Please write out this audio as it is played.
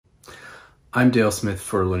I'm Dale Smith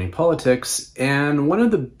for Loony Politics, and one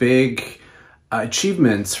of the big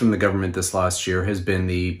achievements from the government this last year has been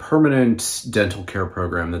the permanent dental care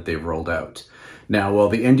program that they've rolled out. Now, while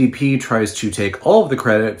the NDP tries to take all of the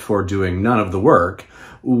credit for doing none of the work,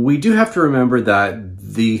 we do have to remember that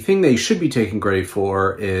the thing they should be taking credit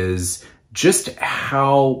for is just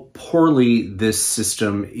how poorly this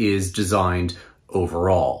system is designed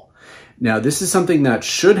overall. Now, this is something that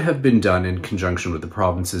should have been done in conjunction with the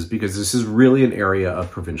provinces because this is really an area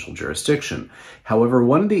of provincial jurisdiction. However,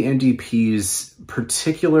 one of the NDP's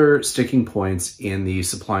particular sticking points in the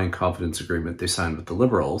supply and confidence agreement they signed with the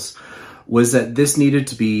Liberals was that this needed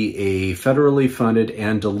to be a federally funded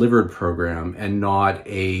and delivered program and not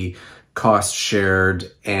a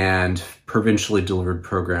cost-shared and provincially delivered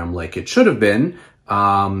program like it should have been,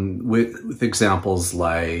 with examples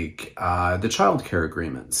like the childcare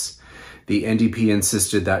agreements. The NDP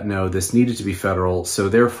insisted that no, this needed to be federal, so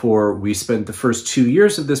therefore we spent the first 2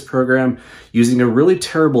 years of this program using a really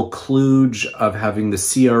terrible kludge of having the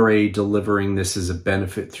CRA delivering this as a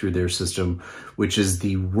benefit through their system, which is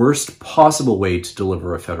the worst possible way to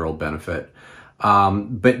deliver a federal benefit.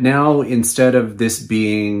 But now, instead of this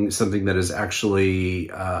being something that is actually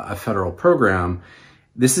a federal program,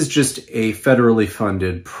 this is just a federally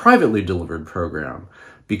funded, privately delivered program.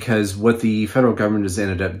 Because what the federal government has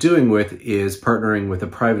ended up doing with is partnering with a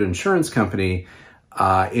private insurance company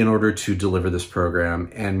in order to deliver this program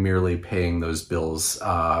and merely paying those bills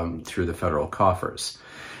through the federal coffers.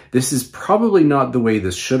 This is probably not the way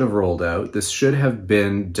this should have rolled out. This should have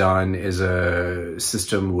been done as a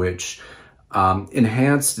system which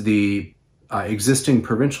enhanced the existing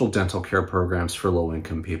provincial dental care programs for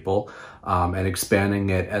low-income people and expanding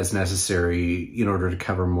it as necessary in order to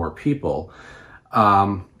cover more people.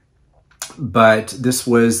 But this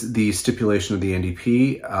was the stipulation of the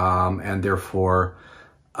NDP, and therefore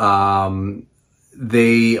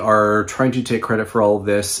they are trying to take credit for all of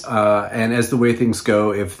this. And as the way things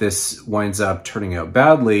go, if this winds up turning out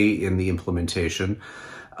badly in the implementation,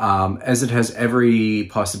 as it has every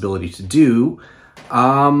possibility to do,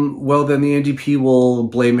 well, then the NDP will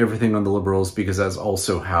blame everything on the Liberals because that's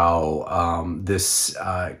also how this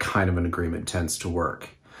kind of an agreement tends to work.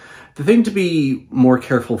 The thing to be more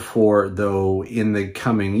careful for, though, in the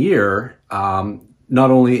coming year, not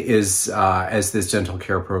only is as this dental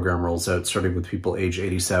care program rolls out, starting with people age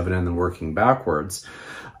 87 and then working backwards,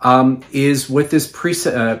 is with this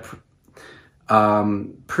previews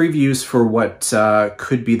for what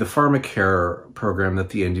could be the pharmacare program that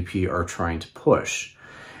the NDP are trying to push.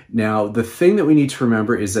 Now, the thing that we need to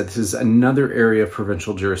remember is that this is another area of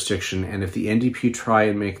provincial jurisdiction, and if the NDP try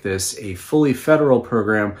and make this a fully federal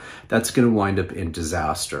program, that's going to wind up in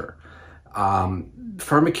disaster.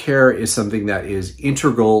 Pharmacare is something that is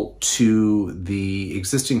integral to the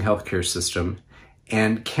existing healthcare system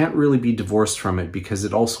and can't really be divorced from it because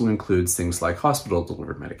it also includes things like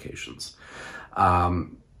hospital-delivered medications.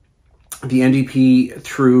 The NDP,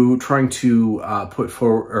 through trying to put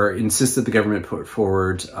forward or insist that the government put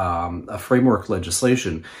forward a framework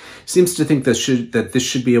legislation, seems to think that this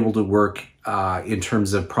should be able to work in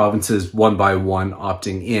terms of provinces one by one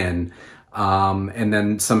opting in, and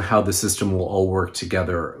then somehow the system will all work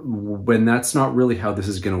together. When that's not really how this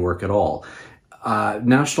is going to work at all.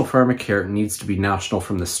 National pharmacare needs to be national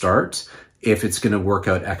from the start if it's going to work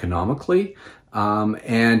out economically.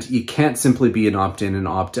 And you can't simply be an opt-in and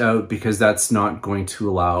opt-out because that's not going to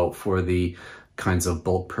allow for the kinds of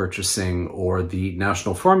bulk purchasing or the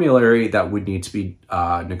national formulary that would need to be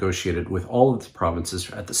negotiated with all of the provinces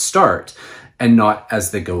at the start and not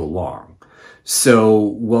as they go along. So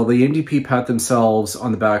while the NDP pat themselves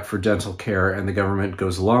on the back for dental care and the government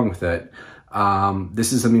goes along with it,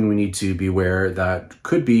 this is something we need to be aware that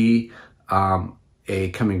could be a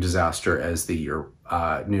coming disaster as the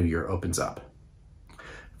new year opens up.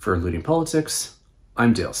 For Loony Politics,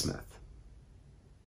 I'm Dale Smith.